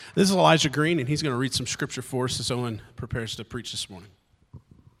This is Elijah Green, and he's going to read some scripture for us as Owen prepares to preach this morning.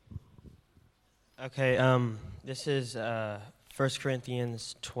 Okay, this is 1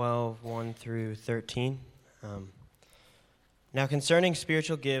 Corinthians 12, 1 through 13. Now concerning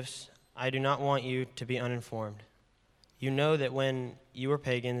spiritual gifts, I do not want you to be uninformed. You know that when you were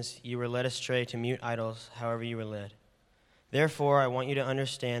pagans, you were led astray to mute idols, however you were led. Therefore, I want you to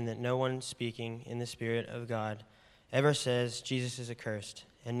understand that no one speaking in the Spirit of God ever says Jesus is accursed,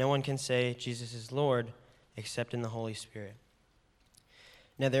 and no one can say Jesus is Lord except in the Holy Spirit.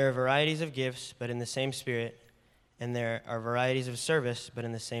 Now there are varieties of gifts, but in the same Spirit, and there are varieties of service, but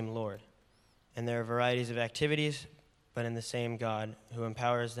in the same Lord. And there are varieties of activities, but in the same God, who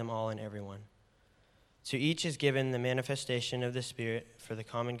empowers them all and everyone. To each is given the manifestation of the Spirit for the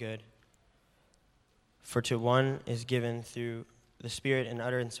common good. For to one is given through the Spirit an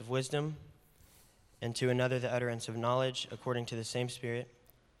utterance of wisdom, and to another the utterance of knowledge according to the same Spirit,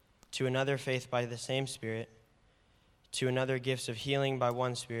 to another faith by the same Spirit, to another gifts of healing by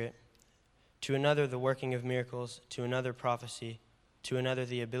one Spirit, to another the working of miracles, to another prophecy, to another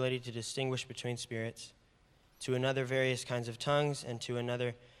the ability to distinguish between spirits, to another various kinds of tongues, and to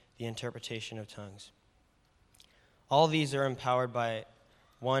another the interpretation of tongues. All these are empowered by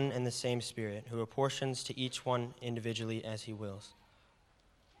one and the same Spirit, who apportions to each one individually as he wills.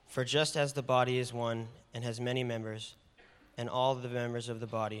 For just as the body is one and has many members, and all the members of the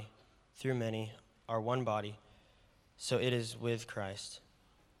body, through many, are one body, so it is with Christ.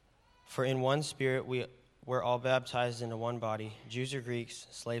 For in one Spirit we were all baptized into one body, Jews or Greeks,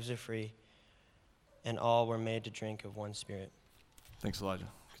 slaves or free, and all were made to drink of one Spirit. Thanks, Elijah.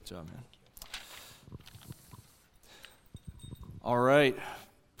 Good job, man. All right,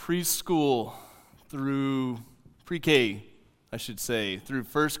 preschool through pre-K, I should say, through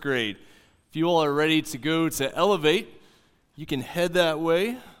first grade. If you all are ready to go to Elevate, you can head that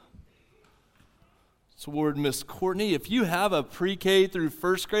way toward Miss Courtney. If you have a pre-K through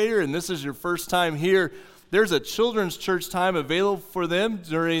first grader and this is your first time here, there's a children's church time available for them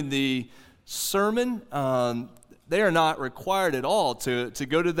during the sermon. They are not required at all to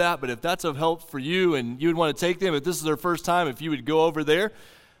go to that, but if that's of help for you and you would want to take them, if this is their first time, if you would go over there,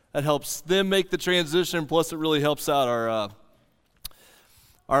 that helps them make the transition, plus it really helps out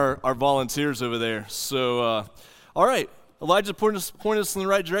our volunteers over there. So, all right, Elijah point us in the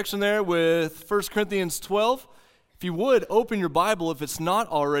right direction there with 1 Corinthians 12. If you would, open your Bible if it's not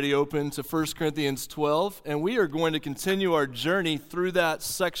already open to 1 Corinthians 12, and we are going to continue our journey through that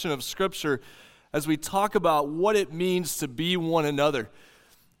section of Scripture as we talk about what it means to be one another.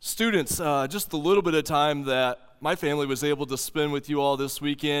 Students, just a little bit of time that my family was able to spend with you all this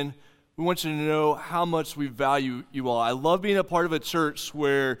weekend, we want you to know how much we value you all. I love being a part of a church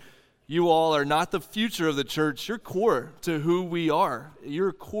where you all are not the future of the church. You're core to who we are.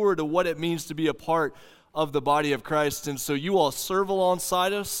 You're core to what it means to be a part of the body of Christ. And so you all serve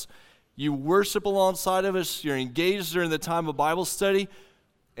alongside us. You worship alongside of us. You're engaged during the time of Bible study.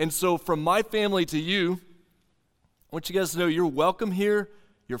 And so from my family to you, I want you guys to know you're welcome here.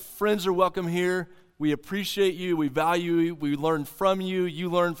 Your friends are welcome here. We appreciate you. We value you. We learn from you. You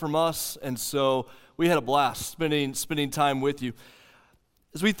learn from us. And so we had a blast spending time with you.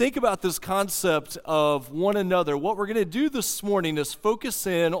 As we think about this concept of one another, what we're going to do this morning is focus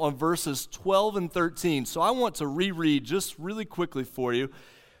in on verses 12 and 13. So I want to reread just really quickly for you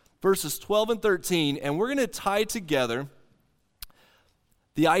verses 12 and 13, and we're going to tie together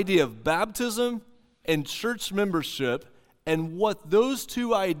the idea of baptism and church membership and what those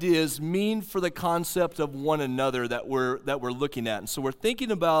two ideas mean for the concept of one another that we're looking at. And so we're thinking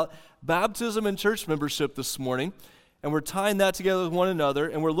about baptism and church membership this morning, and we're tying that together with one another,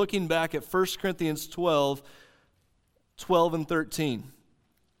 and we're looking back at 1 Corinthians 12 and 13.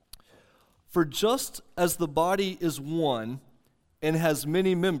 For just as the body is one and has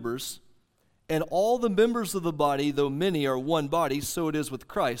many members, and all the members of the body, though many, are one body, so it is with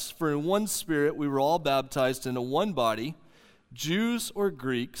Christ. For in one Spirit we were all baptized into one body, Jews or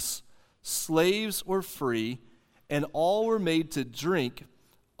Greeks, slaves or free, and all were made to drink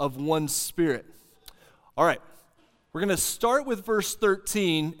of one Spirit. All right, we're going to start with verse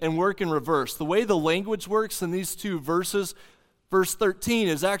 13 and work in reverse. The way the language works in these two verses, verse 13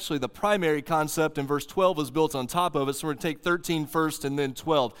 is actually the primary concept, and verse 12 is built on top of it, so we're going to take 13 first and then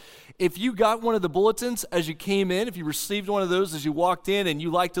 12. If you got one of the bulletins as you came in, if you received one of those as you walked in and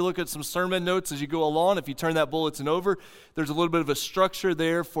you like to look at some sermon notes as you go along, if you turn that bulletin over, there's a little bit of a structure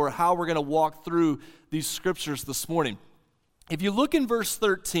there for how we're going to walk through these scriptures this morning. If you look in verse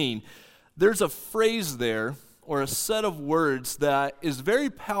 13, there's a phrase there or a set of words that is very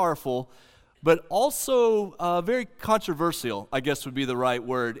powerful but also very controversial, I guess would be the right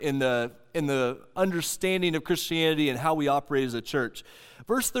word, in the understanding of Christianity and how we operate as a church.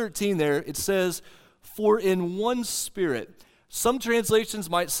 Verse 13 there, it says, "For in one Spirit." Some translations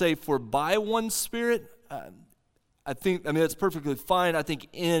might say, "For by one Spirit." That's perfectly fine. I think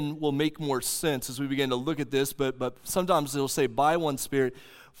 "in" will make more sense as we begin to look at this, but sometimes it'll say "by one Spirit."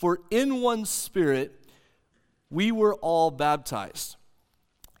 "For in one Spirit we were all baptized."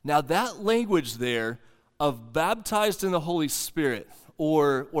 Now that language there of baptized in the Holy Spirit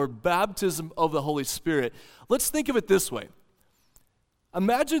or baptism of the Holy Spirit, let's think of it this way.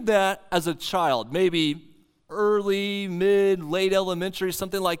 Imagine that as a child, maybe early, mid, late elementary,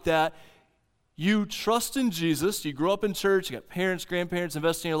 something like that. You trust in Jesus, you grew up in church, you got parents, grandparents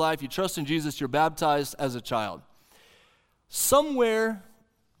investing in your life, you trust in Jesus, you're baptized as a child. Somewhere,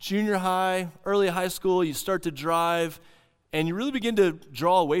 junior high, early high school, you start to drive, and you really begin to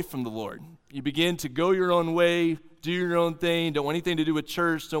draw away from the Lord. You begin to go your own way, do your own thing, don't want anything to do with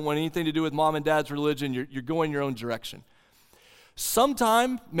church, don't want anything to do with mom and dad's religion, you're going your own direction.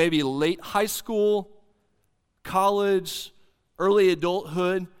 Sometime, maybe late high school, college, early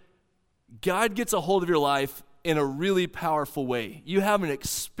adulthood, God gets a hold of your life in a really powerful way. You have an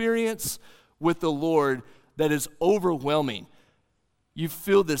experience with the Lord that is overwhelming. You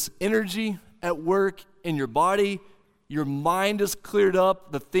feel this energy at work in your body. Your mind is cleared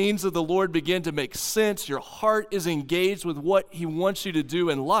up. The things of the Lord begin to make sense. Your heart is engaged with what He wants you to do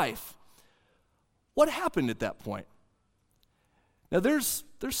in life. What happened at that point? Now, there's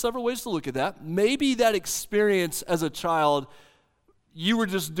several ways to look at that. Maybe that experience as a child, you were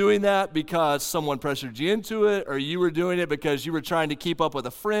just doing that because someone pressured you into it, or you were doing it because you were trying to keep up with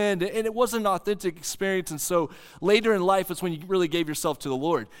a friend, and it wasn't an authentic experience, and so later in life is when you really gave yourself to the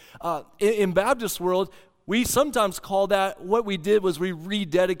Lord. In Baptist world, we sometimes call that, what we did was we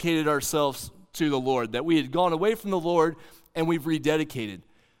rededicated ourselves to the Lord, that we had gone away from the Lord and we've rededicated.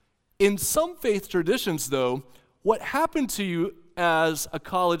 In some faith traditions, though, what happened to you as a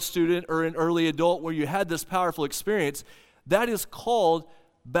college student or an early adult where you had this powerful experience, that is called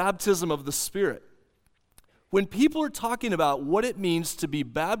baptism of the Spirit. When people are talking about what it means to be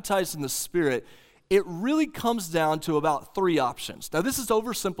baptized in the Spirit, it really comes down to about three options. Now, this is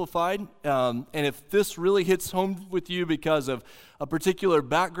oversimplified, and if this really hits home with you because of a particular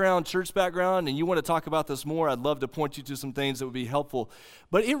background, church background, and you want to talk about this more, I'd love to point you to some things that would be helpful.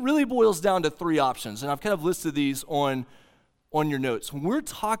 But it really boils down to three options, and I've kind of listed these on your notes. When we're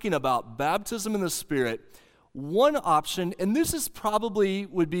talking about baptism in the Spirit, one option, and this is probably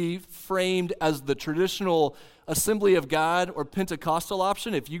would be framed as the traditional Assembly of God or Pentecostal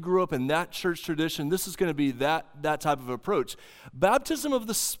option. If you grew up in that church tradition, this is going to be that type of approach. Baptism of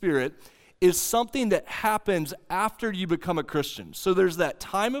the Spirit is something that happens after you become a Christian. So there's that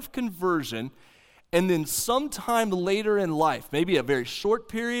time of conversion, and then sometime later in life, maybe a very short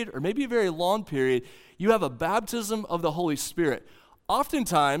period or maybe a very long period, you have a baptism of the Holy Spirit.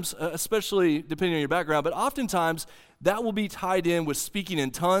 Oftentimes, especially depending on your background, but oftentimes that will be tied in with speaking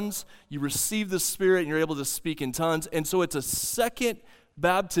in tongues. You receive the Spirit and you're able to speak in tongues. And so it's a second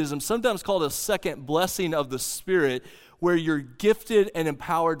baptism, sometimes called a second blessing of the Spirit, where you're gifted and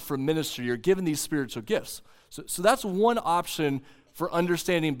empowered for ministry. You're given these spiritual gifts. So that's one option for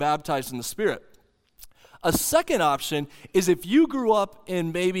understanding baptized in the Spirit. A second option is if you grew up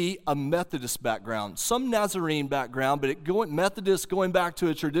in maybe a Methodist background, some Nazarene background, but Methodist going back to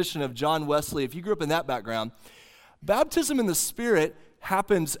a tradition of John Wesley, if you grew up in that background, baptism in the Spirit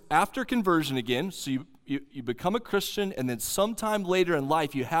happens after conversion again, so you become a Christian, and then sometime later in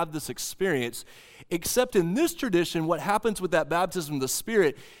life you have this experience, except in this tradition, what happens with that baptism of the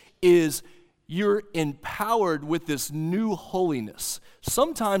Spirit is you're empowered with this new holiness.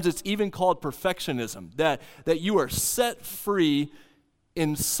 Sometimes it's even called perfectionism, that you are set free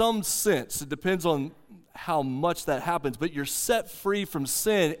in some sense. It depends on how much that happens, but you're set free from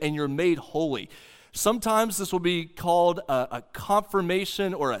sin and you're made holy. Sometimes this will be called a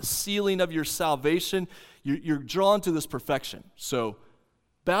confirmation or a sealing of your salvation. You're drawn to this perfection. So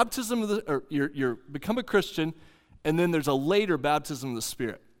baptism, you become a Christian, and then there's a later baptism of the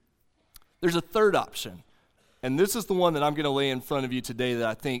Spirit. There's a third option, and this is the one that I'm going to lay in front of you today that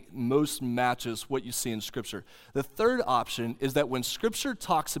I think most matches what you see in Scripture. The third option is that when Scripture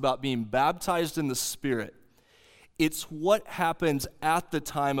talks about being baptized in the Spirit, it's what happens at the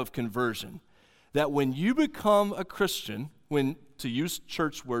time of conversion. That when you become a Christian, to use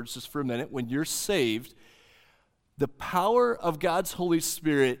church words just for a minute, when you're saved, the power of God's Holy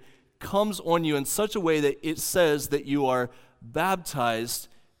Spirit comes on you in such a way that it says that you are baptized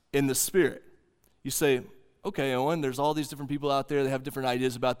in the Spirit. You say, okay, Owen, there's all these different people out there that have different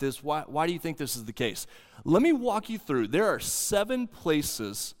ideas about this. Why do you think this is the case? Let me walk you through. There are 7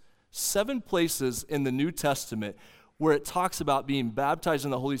 places in the New Testament where it talks about being baptized in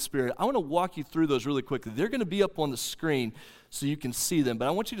the Holy Spirit. I want to walk you through those really quickly. They're going to be up on the screen so you can see them, but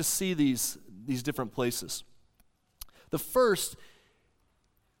I want you to see these different places. The first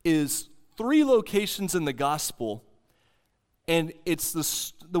is 3 locations in the gospel, and it's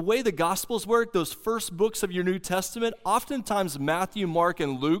the way the Gospels work, those first books of your New Testament. Oftentimes Matthew, Mark,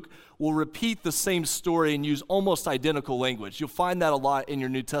 and Luke will repeat the same story and use almost identical language. You'll find that a lot in your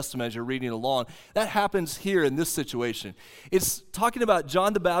New Testament as you're reading along. That happens here in this situation. It's talking about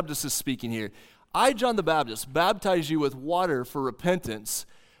John the Baptist is speaking here. I, John the Baptist, baptize you with water for repentance,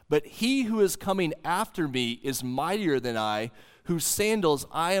 but he who is coming after me is mightier than I, whose sandals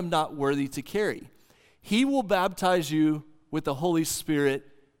I am not worthy to carry. He will baptize you with the Holy Spirit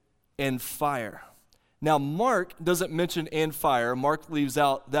and fire. Now, Mark doesn't mention and fire. Mark leaves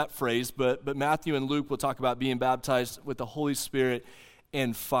out that phrase, but Matthew and Luke will talk about being baptized with the Holy Spirit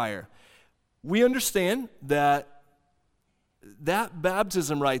and fire. We understand that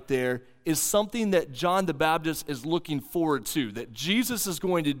baptism right there is something that John the Baptist is looking forward to, that Jesus is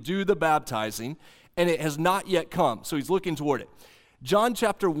going to do the baptizing, and it has not yet come, so he's looking toward it. John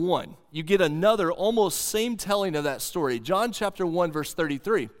chapter 1, you get another almost same telling of that story. John chapter 1, verse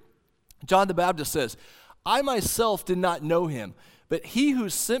 33. John the Baptist says, I myself did not know him, but he who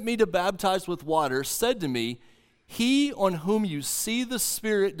sent me to baptize with water said to me, he on whom you see the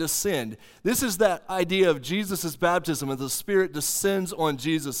Spirit descend. This is that idea of Jesus' baptism, and the Spirit descends on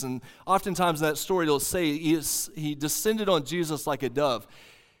Jesus. And oftentimes in that story, it'll say he descended on Jesus like a dove.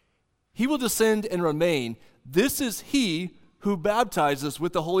 He will descend and remain. This is he who baptizes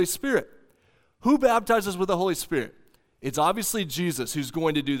with the Holy Spirit. Who baptizes with the Holy Spirit? It's obviously Jesus who's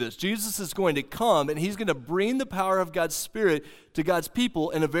going to do this. Jesus is going to come, and he's going to bring the power of God's Spirit to God's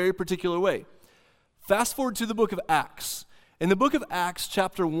people in a very particular way. Fast forward to the book of Acts. In the book of Acts,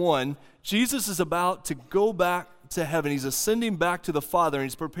 chapter 1, Jesus is about to go back to heaven. He's ascending back to the Father, and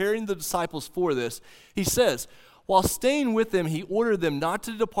he's preparing the disciples for this. He says, while staying with them, he ordered them not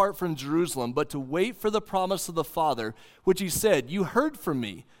to depart from Jerusalem, but to wait for the promise of the Father, which he said, you heard from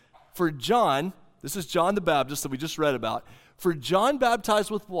me. For John, this is John the Baptist that we just read about, for John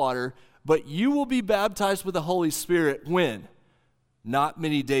baptized with water, but you will be baptized with the Holy Spirit when? Not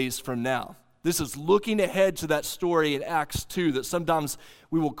many days from now. This is looking ahead to that story in Acts 2 that sometimes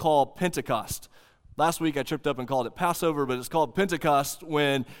we will call Pentecost. Last week I tripped up and called it Passover, but it's called Pentecost,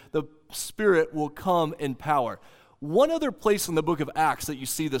 when the Spirit will come in power. One other place in the book of Acts that you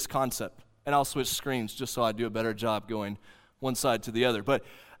see this concept, and I'll switch screens just so I do a better job going one side to the other. But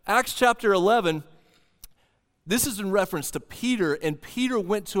Acts chapter 11, this is in reference to Peter, and Peter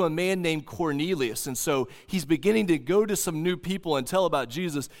went to a man named Cornelius, and so he's beginning to go to some new people and tell about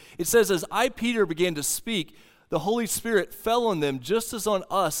Jesus. It says, as I, Peter, began to speak, the Holy Spirit fell on them just as on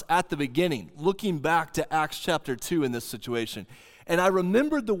us at the beginning, looking back to Acts chapter 2 in this situation. And I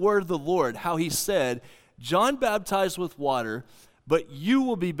remembered the word of the Lord, how he said, John baptized with water, but you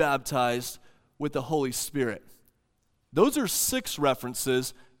will be baptized with the Holy Spirit. Those are 6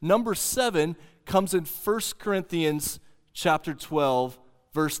 references. Number 7 comes in 1 Corinthians chapter 12,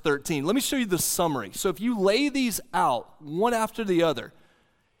 verse 13. Let me show you the summary. So if you lay these out one after the other,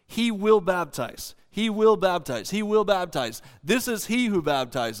 he will baptize. He will baptize. He will baptize. This is he who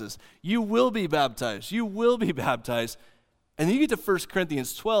baptizes. You will be baptized. You will be baptized. And then you get to 1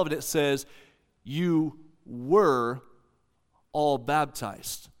 Corinthians 12, and it says, you were all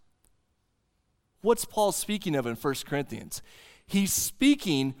baptized. What's Paul speaking of in 1 Corinthians? He's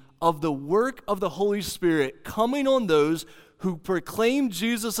speaking of the work of the Holy Spirit coming on those who proclaim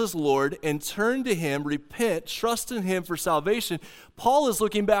Jesus as Lord and turn to him, repent, trust in him for salvation. Paul is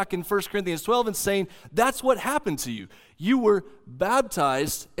looking back in 1 Corinthians 12 and saying, that's what happened to you. You were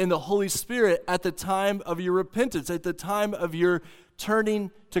baptized in the Holy Spirit at the time of your repentance, at the time of your turning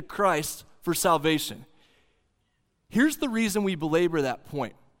to Christ for salvation. Here's the reason we belabor that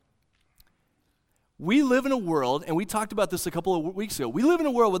point. We live in a world, and we talked about this a couple of weeks ago, we live in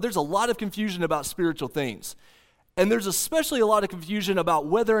a world where there's a lot of confusion about spiritual things. And there's especially a lot of confusion about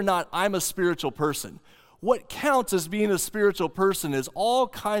whether or not I'm a spiritual person. What counts as being a spiritual person is all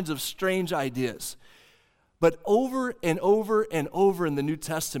kinds of strange ideas. But over and over and over in the New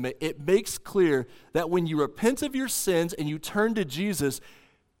Testament, it makes clear that when you repent of your sins and you turn to Jesus,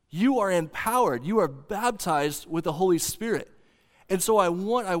 you are empowered. You are baptized with the Holy Spirit. And so I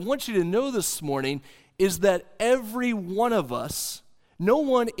want you to know this morning is that every one of us, no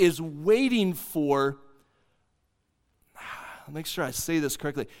one is waiting for, make sure I say this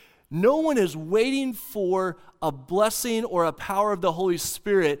correctly, No one is waiting for a blessing or a power of the Holy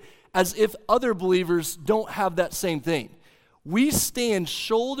Spirit as if other believers don't have that same thing. We stand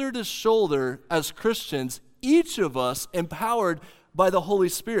shoulder to shoulder as Christians, each of us empowered by the Holy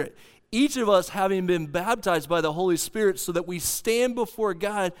Spirit. Each of us having been baptized by the Holy Spirit so that we stand before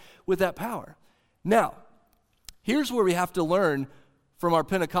God with that power. Now, here's where we have to learn from our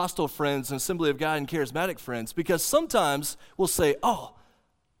Pentecostal friends and Assembly of God and charismatic friends, because sometimes we'll say, oh,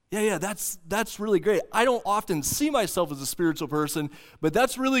 yeah, that's really great. I don't often see myself as a spiritual person, but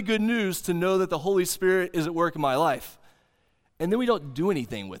that's really good news to know that the Holy Spirit is at work in my life. And then we don't do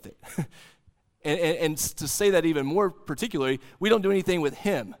anything with it. and to say that even more particularly, we don't do anything with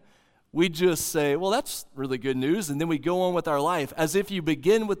Him. We just say, well, that's really good news, and then we go on with our life as if you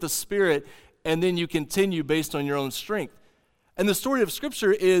begin with the Spirit and then you continue based on your own strength. And the story of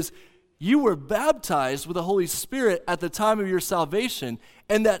Scripture is you were baptized with the Holy Spirit at the time of your salvation,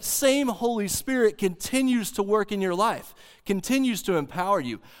 and that same Holy Spirit continues to work in your life, continues to empower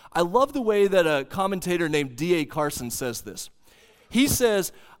you. I love the way that a commentator named D.A. Carson says this. He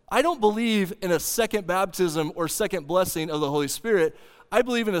says, I don't believe in a second baptism or second blessing of the Holy Spirit. I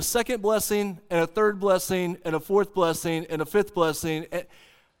believe in a second blessing and a third blessing and a fourth blessing and a fifth blessing.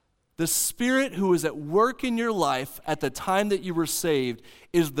 The Spirit who is at work in your life at the time that you were saved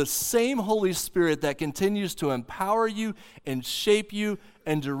is the same Holy Spirit that continues to empower you and shape you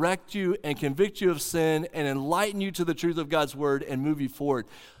and direct you and convict you of sin and enlighten you to the truth of God's Word and move you forward.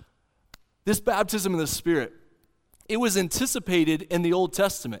 This baptism in the Spirit, it was anticipated in the Old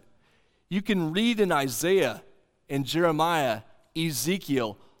Testament. You can read in Isaiah and Jeremiah,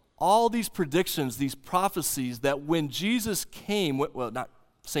 Ezekiel, all these predictions, these prophecies that when Jesus came, well, not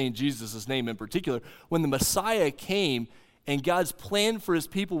saying Jesus' name in particular, when the Messiah came and God's plan for His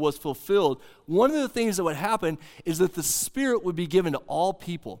people was fulfilled, one of the things that would happen is that the Spirit would be given to all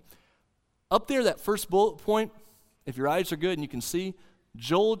people. Up there, that first bullet point, if your eyes are good and you can see,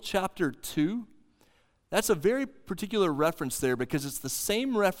 Joel chapter 2, that's a very particular reference there because it's the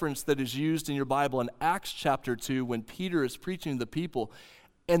same reference that is used in your Bible in Acts chapter 2 when Peter is preaching to the people.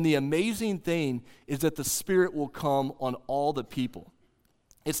 And the amazing thing is that the Spirit will come on all the people.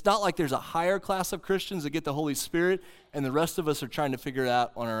 It's not like there's a higher class of Christians that get the Holy Spirit and the rest of us are trying to figure it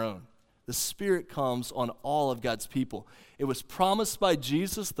out on our own. The Spirit comes on all of God's people. It was promised by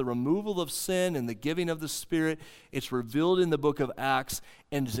Jesus, the removal of sin and the giving of the Spirit. It's revealed in the book of Acts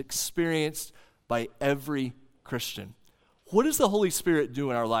and is experienced by every Christian. What does the Holy Spirit do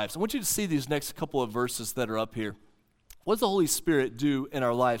in our lives? I want you to see these next couple of verses that are up here. What does the Holy Spirit do in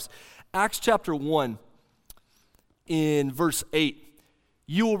our lives? Acts chapter 1 in verse 8.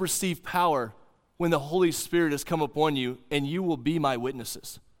 You will receive power when the Holy Spirit has come upon you, and you will be my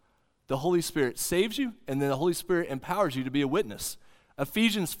witnesses. The Holy Spirit saves you, and then the Holy Spirit empowers you to be a witness.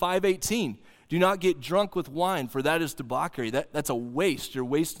 Ephesians 5:18, do not get drunk with wine, for that is debauchery. That's a waste. You're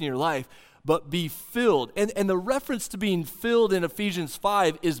wasting your life. But be filled. And the reference to being filled in Ephesians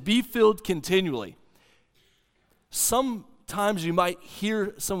 5 is be filled continually. Sometimes you might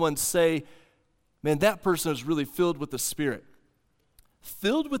hear someone say, man, that person is really filled with the Spirit.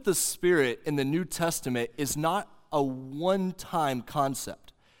 Filled with the Spirit in the New Testament is not a one-time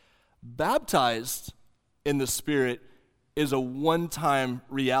concept. Baptized in the Spirit is a one-time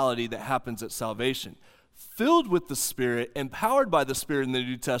reality that happens at salvation. Filled with the Spirit, empowered by the Spirit in the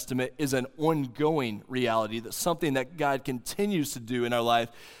New Testament is an ongoing reality. That's something that God continues to do in our life.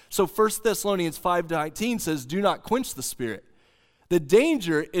 So 1 Thessalonians 5:19 says, do not quench the Spirit. The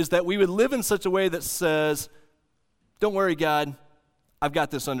danger is that we would live in such a way that says, don't worry, God, I've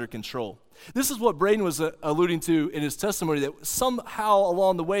got this under control. This is what Braden was alluding to in his testimony, that somehow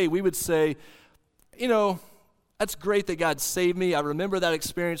along the way we would say, you know, that's great that God saved me. I remember that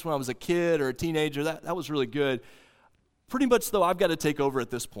experience when I was a kid or a teenager. That was really good. Pretty much, though, I've got to take over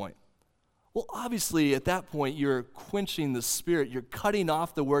at this point. Well, obviously, at that point, you're quenching the Spirit. You're cutting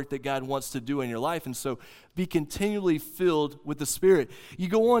off the work that God wants to do in your life. And so be continually filled with the Spirit. You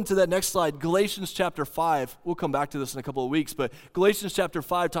go on to that next slide, Galatians chapter 5. We'll come back to this in a couple of weeks. But Galatians chapter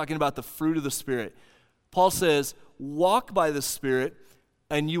 5, talking about the fruit of the Spirit. Paul says, walk by the Spirit,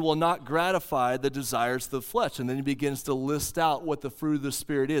 and you will not gratify the desires of the flesh. And then he begins to list out what the fruit of the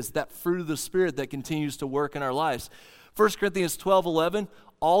Spirit is, that fruit of the Spirit that continues to work in our lives. 1 Corinthians 12:11,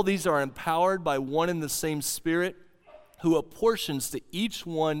 all these are empowered by one and the same Spirit who apportions to each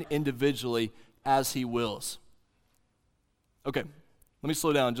one individually as he wills. Okay, let me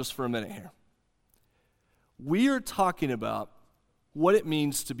slow down just for a minute here. We are talking about what it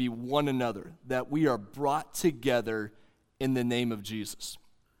means to be one another, that we are brought together in the name of Jesus.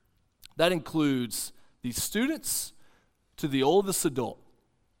 That includes the students to the oldest adult.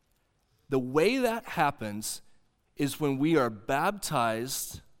 The way that happens is when we are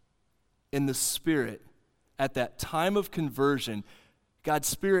baptized in the Spirit at that time of conversion. God's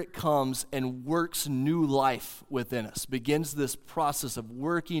Spirit comes and works new life within us, begins this process of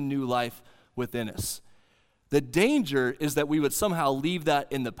working new life within us. The danger is that we would somehow leave that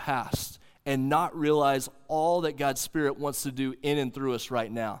in the past and not realize all that God's Spirit wants to do in and through us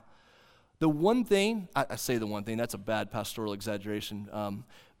right now. The one thing, I say the one thing, that's a bad pastoral exaggeration,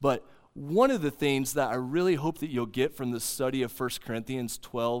 but one of the things that I really hope that you'll get from the study of 1 Corinthians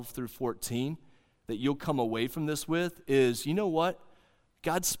 12 through 14, that you'll come away from this with, is, you know what?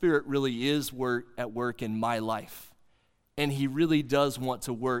 God's Spirit really is at work in my life, and He really does want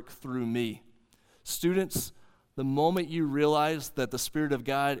to work through me. Students, the moment you realize that the Spirit of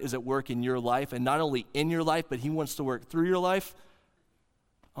God is at work in your life, and not only in your life, but He wants to work through your life,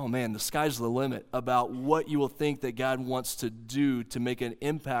 oh man, the sky's the limit about what you will think that God wants to do to make an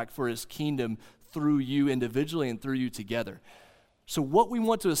impact for His kingdom through you individually and through you together. So what we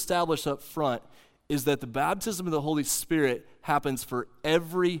want to establish up front is that the baptism of the Holy Spirit happens for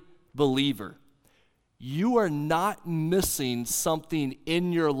every believer. You are not missing something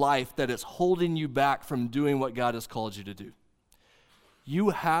in your life that is holding you back from doing what God has called you to do. You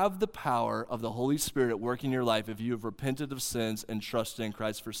have the power of the Holy Spirit at work in your life if you have repented of sins and trusted in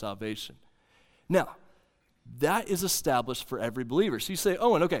Christ for salvation. Now, that is established for every believer. So you say,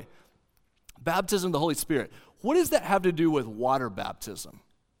 Owen, okay, baptism of the Holy Spirit. What does that have to do with water baptism?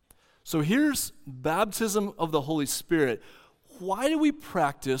 So here's baptism of the Holy Spirit. Why do we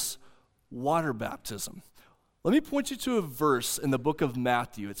practice water baptism? Let me point you to a verse in the book of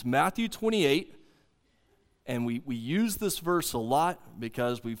Matthew. It's Matthew 28, and we use this verse a lot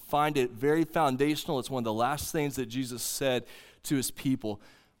because we find it very foundational. It's one of the last things that Jesus said to His people.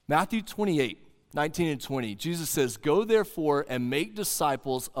 Matthew 28, 19 and 20, Jesus says, "Go therefore and make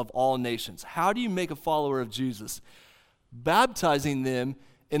disciples of all nations." How do you make a follower of Jesus? Baptizing them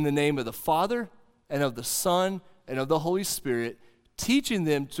in the name of the Father and of the Son and of the Holy Spirit, teaching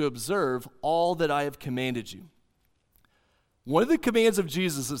them to observe all that I have commanded you. One of the commands of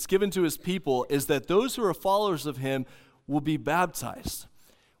Jesus that's given to His people is that those who are followers of Him will be baptized.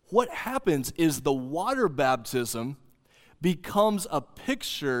 What happens is the water baptism becomes a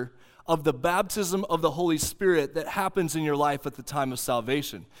picture of the baptism of the Holy Spirit that happens in your life at the time of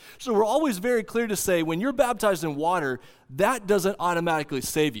salvation. So we're always very clear to say when you're baptized in water, that doesn't automatically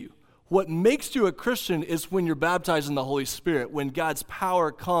save you. What makes you a Christian is when you're baptized in the Holy Spirit, when God's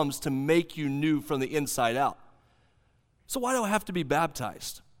power comes to make you new from the inside out. So why do I have to be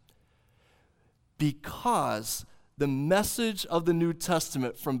baptized? Because the message of the New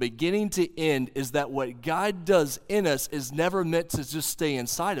Testament from beginning to end is that what God does in us is never meant to just stay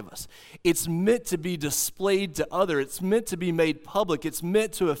inside of us. It's meant to be displayed to others. It's meant to be made public. It's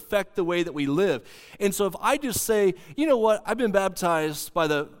meant to affect the way that we live. And so if I just say, you know what, I've been baptized by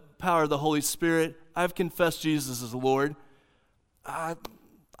the power of the Holy Spirit, I've confessed Jesus as the Lord, I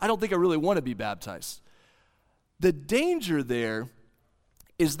don't think I really want to be baptized. The danger there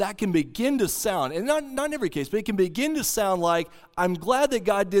is that can begin to sound, and not in every case, but it can begin to sound like, I'm glad that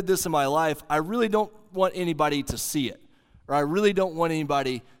God did this in my life. I really don't want anybody to see it, or I really don't want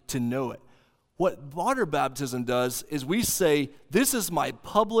anybody to know it. What water baptism does is we say, this is my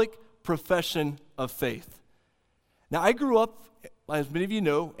public profession of faith. Now, I grew up, as many of you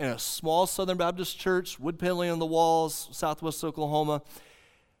know, in a small Southern Baptist church, wood paneling on the walls, Southwest Oklahoma.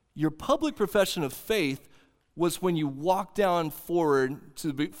 Your public profession of faith was when you walk down forward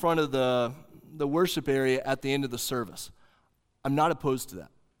to the front of the worship area at the end of the service. I'm not opposed to that.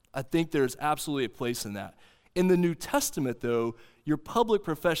 I think there's absolutely a place in that. In the New Testament, though, your public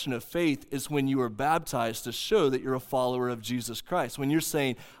profession of faith is when you are baptized to show that you're a follower of Jesus Christ. When you're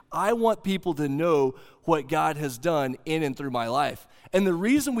saying, I want people to know what God has done in and through my life. And the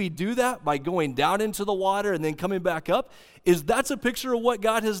reason we do that by going down into the water and then coming back up is that's a picture of what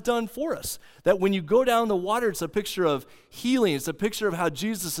God has done for us. That when you go down the water, it's a picture of healing. It's a picture of how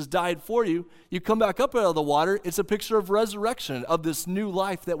Jesus has died for you. You come back up out of the water, it's a picture of resurrection, of this new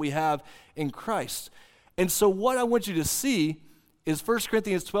life that we have in Christ. And so what I want you to see is 1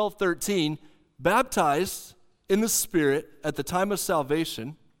 Corinthians 12:13, baptized in the Spirit at the time of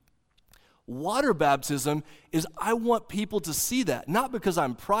salvation. Water baptism is I want people to see that, not because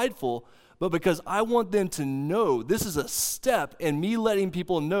I'm prideful, but because I want them to know this is a step in me letting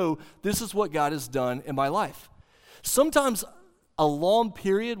people know this is what God has done in my life. Sometimes a long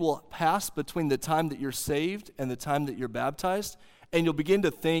period will pass between the time that you're saved and the time that you're baptized, and you'll begin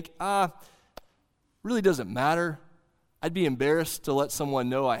to think, really doesn't matter. I'd be embarrassed to let someone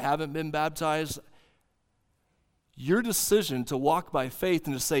know I haven't been baptized. Your decision to walk by faith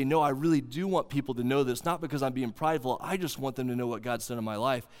and to say, no, I really do want people to know this, not because I'm being prideful, I just want them to know what God's done in my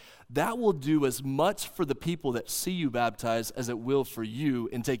life, that will do as much for the people that see you baptized as it will for you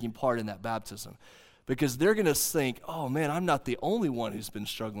in taking part in that baptism. Because they're going to think, oh man, I'm not the only one who's been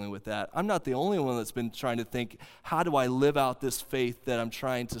struggling with that. I'm not the only one that's been trying to think, how do I live out this faith that I'm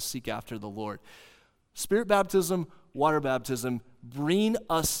trying to seek after the Lord? Spirit baptism, water baptism, bring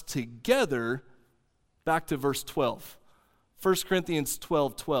us together. Back to verse 12. 1 Corinthians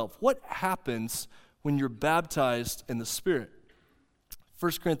 12:12. What happens when you're baptized in the Spirit?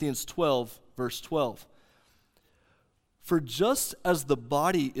 1 Corinthians 12, verse 12. For just as the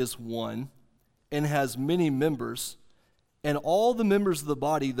body is one and has many members, and all the members of the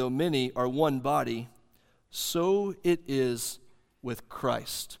body, though many, are one body, so it is with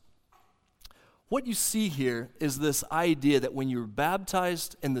Christ. What you see here is this idea that when you're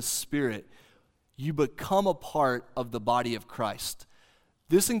baptized in the Spirit, you become a part of the body of Christ.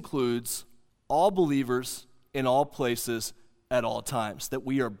 This includes all believers in all places at all times, that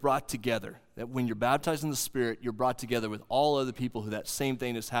we are brought together, that when you're baptized in the Spirit, you're brought together with all other people who that same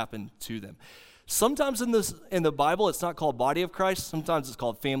thing has happened to them. Sometimes in the Bible, it's not called body of Christ. Sometimes it's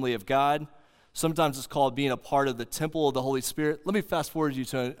called family of God. Sometimes it's called being a part of the temple of the Holy Spirit. Let me fast forward you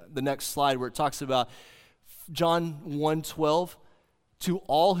to the next slide where it talks about John 1:12. To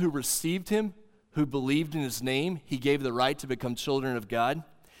all who received him, who believed in his name, he gave the right to become children of God.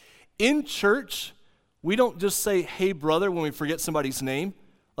 In church, we don't just say, hey, brother, when we forget somebody's name.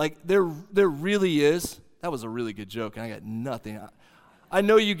 Like, there really is. That was a really good joke, and I got nothing. I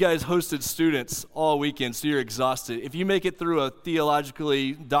know you guys hosted students all weekend, so you're exhausted. If you make it through a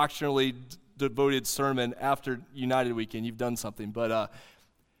theologically, doctrinally devoted sermon after United Weekend, you've done something. But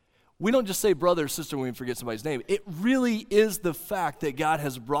we don't just say brother or sister when we forget somebody's name. It really is the fact that God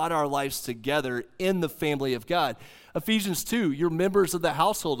has brought our lives together in the family of God. Ephesians 2, you're members of the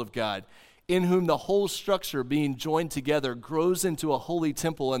household of God, in whom the whole structure being joined together grows into a holy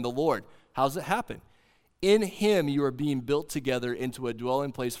temple in the Lord. How does it happen? In him you are being built together into a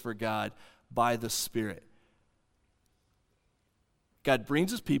dwelling place for God by the Spirit. God brings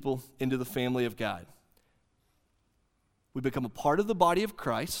his people into the family of God. We become a part of the body of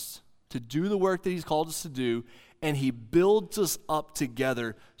Christ to do the work that he's called us to do, and he builds us up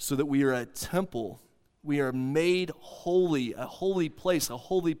together so that we are a temple. We are made holy, a holy place, a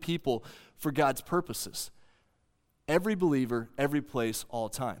holy people for God's purposes. Every believer, every place, all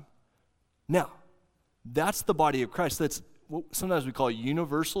time. Now, that's the body of Christ. That's what sometimes we call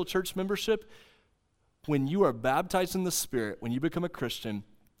universal church membership. When you are baptized in the Spirit, when you become a Christian,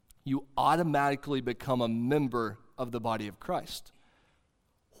 you automatically become a member of the body of Christ.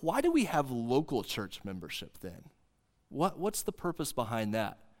 Why do we have local church membership then? What's the purpose behind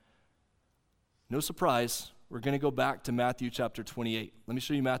that? No surprise, we're going to go back to Matthew chapter 28. Let me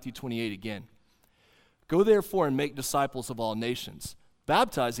show you Matthew 28 again. Go therefore and make disciples of all nations,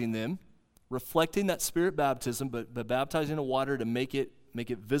 baptizing them, reflecting that Spirit baptism, but baptizing in water to make it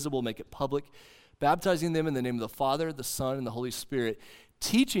visible, make it public, baptizing them in the name of the Father, the Son, and the Holy Spirit,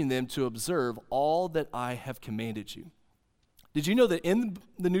 teaching them to observe all that I have commanded you. Did you know that in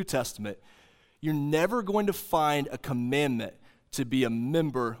the New Testament, you're never going to find a commandment to be a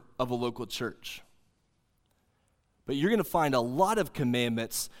member of a local church? But you're going to find a lot of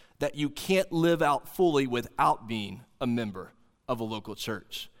commandments that you can't live out fully without being a member of a local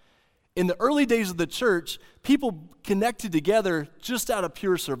church. In the early days of the church, people connected together just out of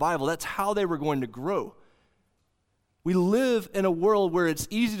pure survival. That's how they were going to grow. We live in a world where it's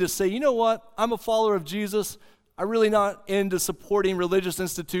easy to say, you know what, I'm a follower of Jesus. I'm really not into supporting religious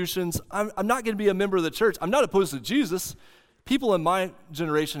institutions. I'm not going to be a member of the church. I'm not opposed to Jesus. People in my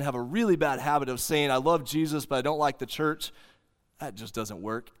generation have a really bad habit of saying, I love Jesus, but I don't like the church. That just doesn't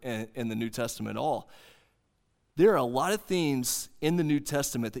work in the New Testament at all. There are a lot of things in the New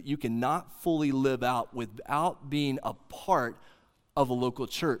Testament that you cannot fully live out without being a part of a local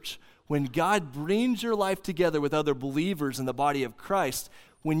church. When God brings your life together with other believers in the body of Christ,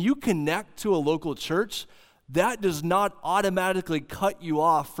 when you connect to a local church, that does not automatically cut you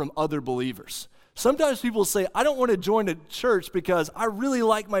off from other believers. Sometimes people say, I don't want to join a church because I really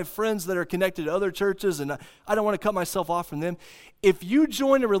like my friends that are connected to other churches and I don't want to cut myself off from them. If you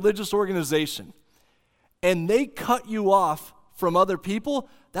join a religious organization and they cut you off from other people,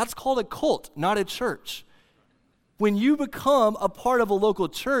 that's called a cult, not a church. When you become a part of a local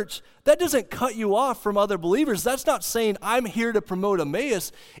church, that doesn't cut you off from other believers. That's not saying I'm here to promote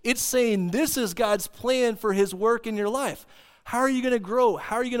Emmaus. It's saying this is God's plan for his work in your life. How are you going to grow?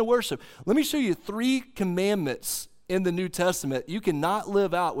 How are you going to worship? Let me show you 3 commandments in the New Testament you cannot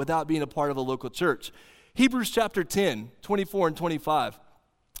live out without being a part of a local church. Hebrews chapter 10, 24 and 25.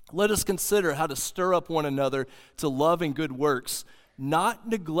 Let us consider how to stir up one another to love and good works, not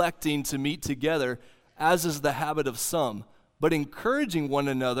neglecting to meet together, as is the habit of some, but encouraging one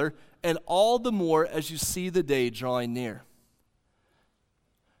another, and all the more as you see the day drawing near.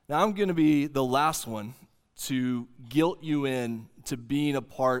 Now I'm going to be the last one to guilt you in to being a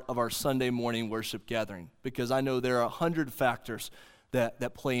part of our Sunday morning worship gathering, because I know there are 100 factors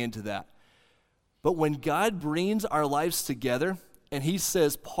that play into that. But when God brings our lives together, and he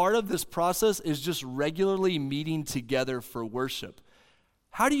says part of this process is just regularly meeting together for worship.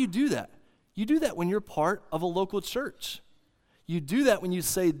 How do you do that? You do that when you're part of a local church. You do that when you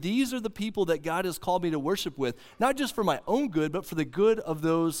say, these are the people that God has called me to worship with, not just for my own good, but for the good of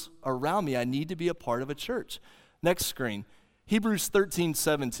those around me. I need to be a part of a church. Next screen, Hebrews 13,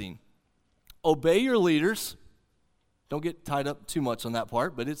 17. Obey your leaders. Don't get tied up too much on that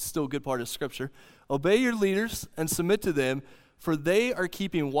part, but it's still a good part of Scripture. Obey your leaders and submit to them, for they are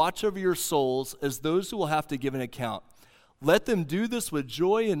keeping watch over your souls as those who will have to give an account. Let them do this with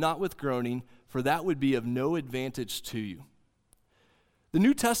joy and not with groaning, for that would be of no advantage to you. The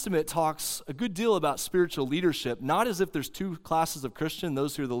New Testament talks a good deal about spiritual leadership, not as if there's two classes of Christian,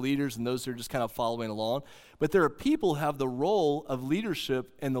 those who are the leaders and those who are just kind of following along, but there are people who have the role of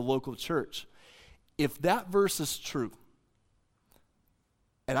leadership in the local church. If that verse is true,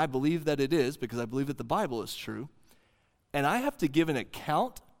 and I believe that it is because I believe that the Bible is true, and I have to give an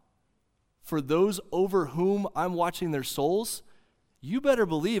account for those over whom I'm watching their souls, you better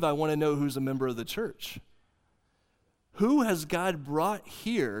believe I want to know who's a member of the church. Who has God brought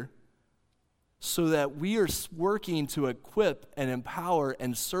here so that we are working to equip and empower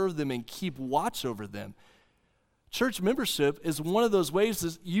and serve them and keep watch over them? Church membership is one of those ways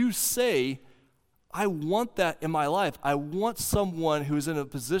that you say, I want that in my life. I want someone who's in a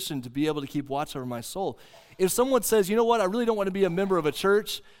position to be able to keep watch over my soul. If someone says, you know what, I really don't want to be a member of a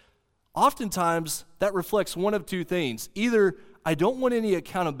church, oftentimes that reflects one of two things. Either I don't want any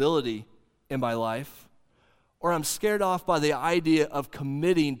accountability in my life, or I'm scared off by the idea of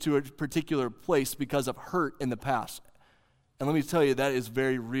committing to a particular place because of hurt in the past. And let me tell you, that is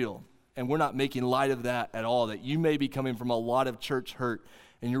very real. And we're not making light of that at all, that you may be coming from a lot of church hurt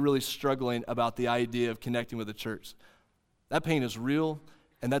and you're really struggling about the idea of connecting with the church. That pain is real,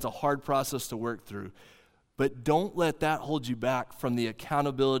 and that's a hard process to work through. But don't let that hold you back from the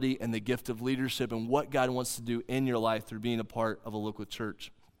accountability and the gift of leadership and what God wants to do in your life through being a part of a local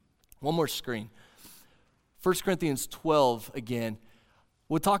church. One more screen. 1 Corinthians 12 again.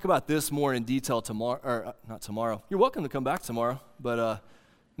 We'll talk about this more in detail tomorrow, or not tomorrow. You're welcome to come back tomorrow, but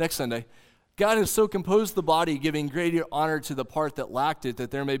next Sunday. God has so composed the body, giving greater honor to the part that lacked it, that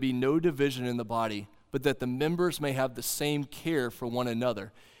there may be no division in the body, but that the members may have the same care for one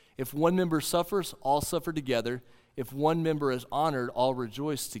another. If one member suffers, all suffer together. If one member is honored, all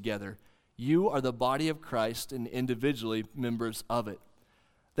rejoice together. You are the body of Christ and individually members of it.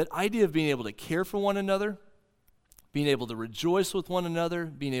 That idea of being able to care for one another, being able to rejoice with one another,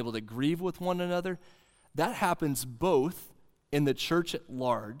 being able to grieve with one another, that happens both in the church at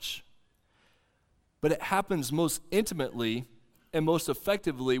large, but it happens most intimately and most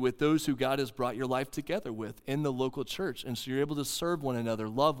effectively with those who God has brought your life together with in the local church. And so you're able to serve one another,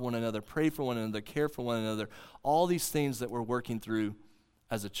 love one another, pray for one another, care for one another, all these things that we're working through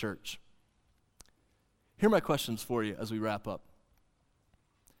as a church. Here are my questions for you as we wrap up.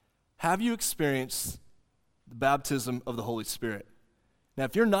 Have you experienced the baptism of the Holy Spirit? Now,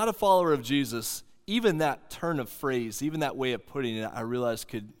 if you're not a follower of Jesus, even that turn of phrase, even that way of putting it, I realize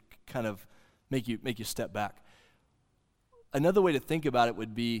could kind of make you step back. Another way to think about it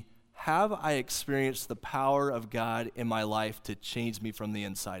would be, have I experienced the power of God in my life to change me from the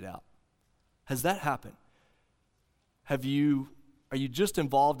inside out? Has that happened? Are you just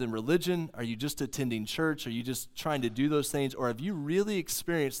involved in religion? Are you just attending church? Are you just trying to do those things? Or have you really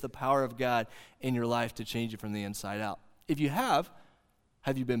experienced the power of God in your life to change you from the inside out? If you have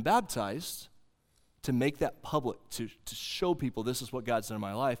you been baptized to make that public, to show people this is what God's done in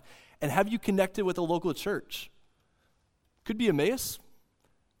my life? And have you connected with a local church? Could be Emmaus.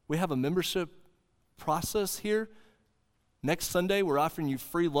 We have a membership process here. Next Sunday, we're offering you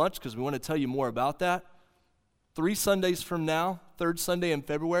free lunch because we want to tell you more about that. 3 Sundays from now, third Sunday in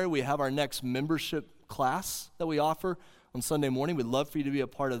February, we have our next membership class that we offer on Sunday morning. We'd love for you to be a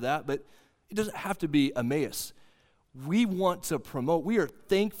part of that, but it doesn't have to be Emmaus. We want to promote. We are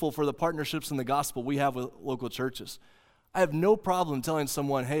thankful for the partnerships in the gospel we have with local churches. I have no problem telling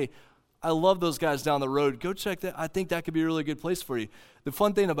someone, hey, I love those guys down the road. Go check that. I think that could be a really good place for you. The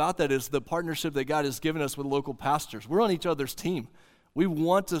fun thing about that is the partnership that God has given us with local pastors. We're on each other's team. We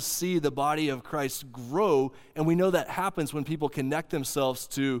want to see the body of Christ grow, and we know that happens when people connect themselves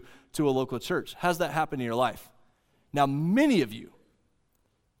to a local church. How's that happen in your life? Now, many of you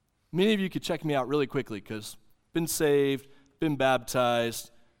could check me out really quickly because been saved, been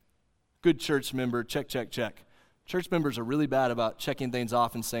baptized, good church member, check, check, check. Church members are really bad about checking things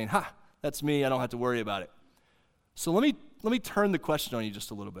off and saying, ha, that's me, I don't have to worry about it. So let me turn the question on you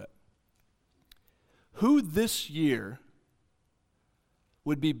just a little bit. Who this year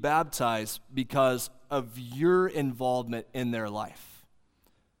would be baptized because of your involvement in their life?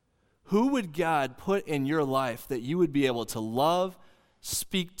 Who would God put in your life that you would be able to love,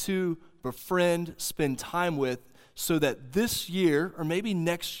 speak to, befriend, spend time with, so that this year, or maybe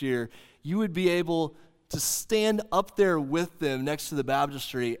next year, you would be able to stand up there with them next to the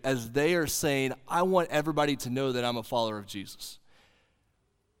baptistry as they are saying, I want everybody to know that I'm a follower of Jesus.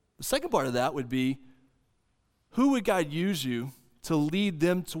 The second part of that would be, who would God use you to lead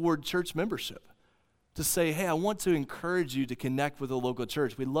them toward church membership? To say, hey, I want to encourage you to connect with a local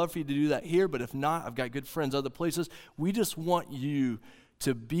church. We'd love for you to do that here, but if not, I've got good friends other places. We just want you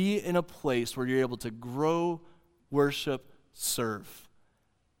to be in a place where you're able to grow, worship, serve.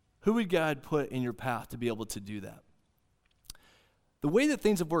 Who would God put in your path to be able to do that? The way that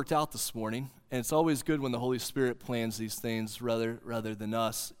things have worked out this morning, and it's always good when the Holy Spirit plans these things rather than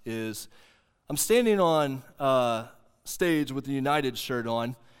us, is I'm standing on stage with the United shirt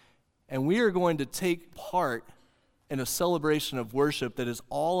on, and we are going to take part in a celebration of worship that is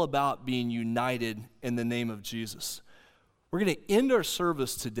all about being united in the name of Jesus. We're going to end our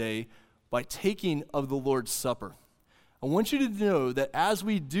service today by taking of the Lord's Supper. I want you to know that as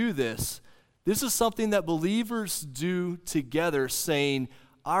we do this, this is something that believers do together, saying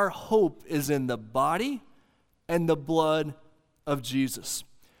our hope is in the body and the blood of Jesus.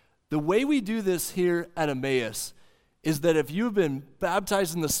 The way we do this here at Emmaus is that if you've been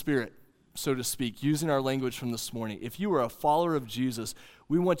baptized in the Spirit, so to speak, using our language from this morning, if you are a follower of Jesus,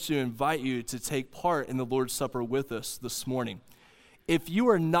 we want to invite you to take part in the Lord's Supper with us this morning. If you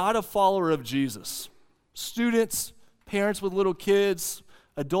are not a follower of Jesus, students, parents with little kids,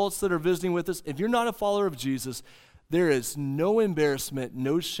 adults that are visiting with us, if you're not a follower of Jesus, there is no embarrassment,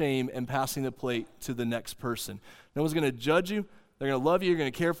 no shame in passing the plate to the next person. No one's going to judge you. They're going to love you. They're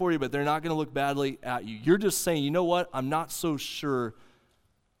going to care for you, but they're not going to look badly at you. You're just saying, you know what? I'm not so sure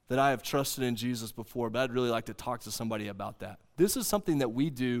that I have trusted in Jesus before, but I'd really like to talk to somebody about that. This is something that we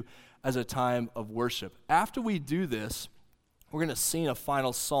do as a time of worship. After we do this, we're going to sing a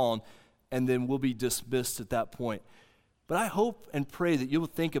final song, and then we'll be dismissed at that point. But I hope and pray that you'll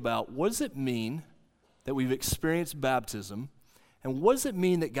think about, what does it mean that we've experienced baptism, and what does it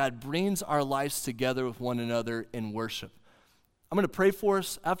mean that God brings our lives together with one another in worship? I'm going to pray for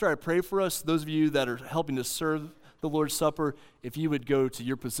us. After I pray for us, those of you that are helping to serve the Lord's Supper, if you would go to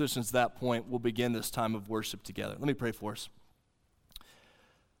your positions at that point, we'll begin this time of worship together. Let me pray for us.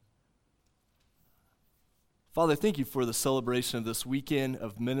 Father, thank you for the celebration of this weekend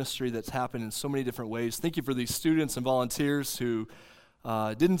of ministry that's happened in so many different ways. Thank you for these students and volunteers who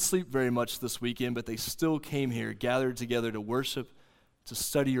didn't sleep very much this weekend, but they still came here, gathered together to worship, to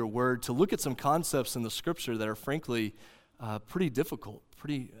study your word, to look at some concepts in the scripture that are frankly pretty difficult,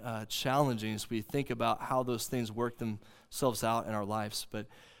 pretty challenging as we think about how those things work themselves out in our lives. But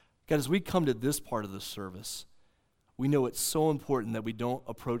God, as we come to this part of the service, we know it's so important that we don't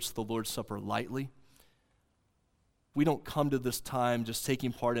approach the Lord's Supper lightly. We don't come to this time just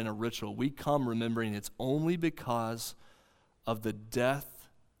taking part in a ritual. We come remembering it's only because of the death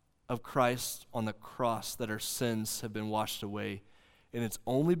of Christ on the cross that our sins have been washed away. And it's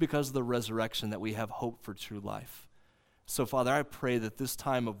only because of the resurrection that we have hope for true life. So, Father, I pray that this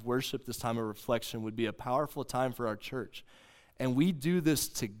time of worship, this time of reflection would be a powerful time for our church. And we do this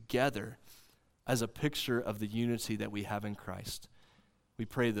together as a picture of the unity that we have in Christ. We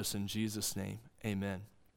pray this in Jesus' name. Amen.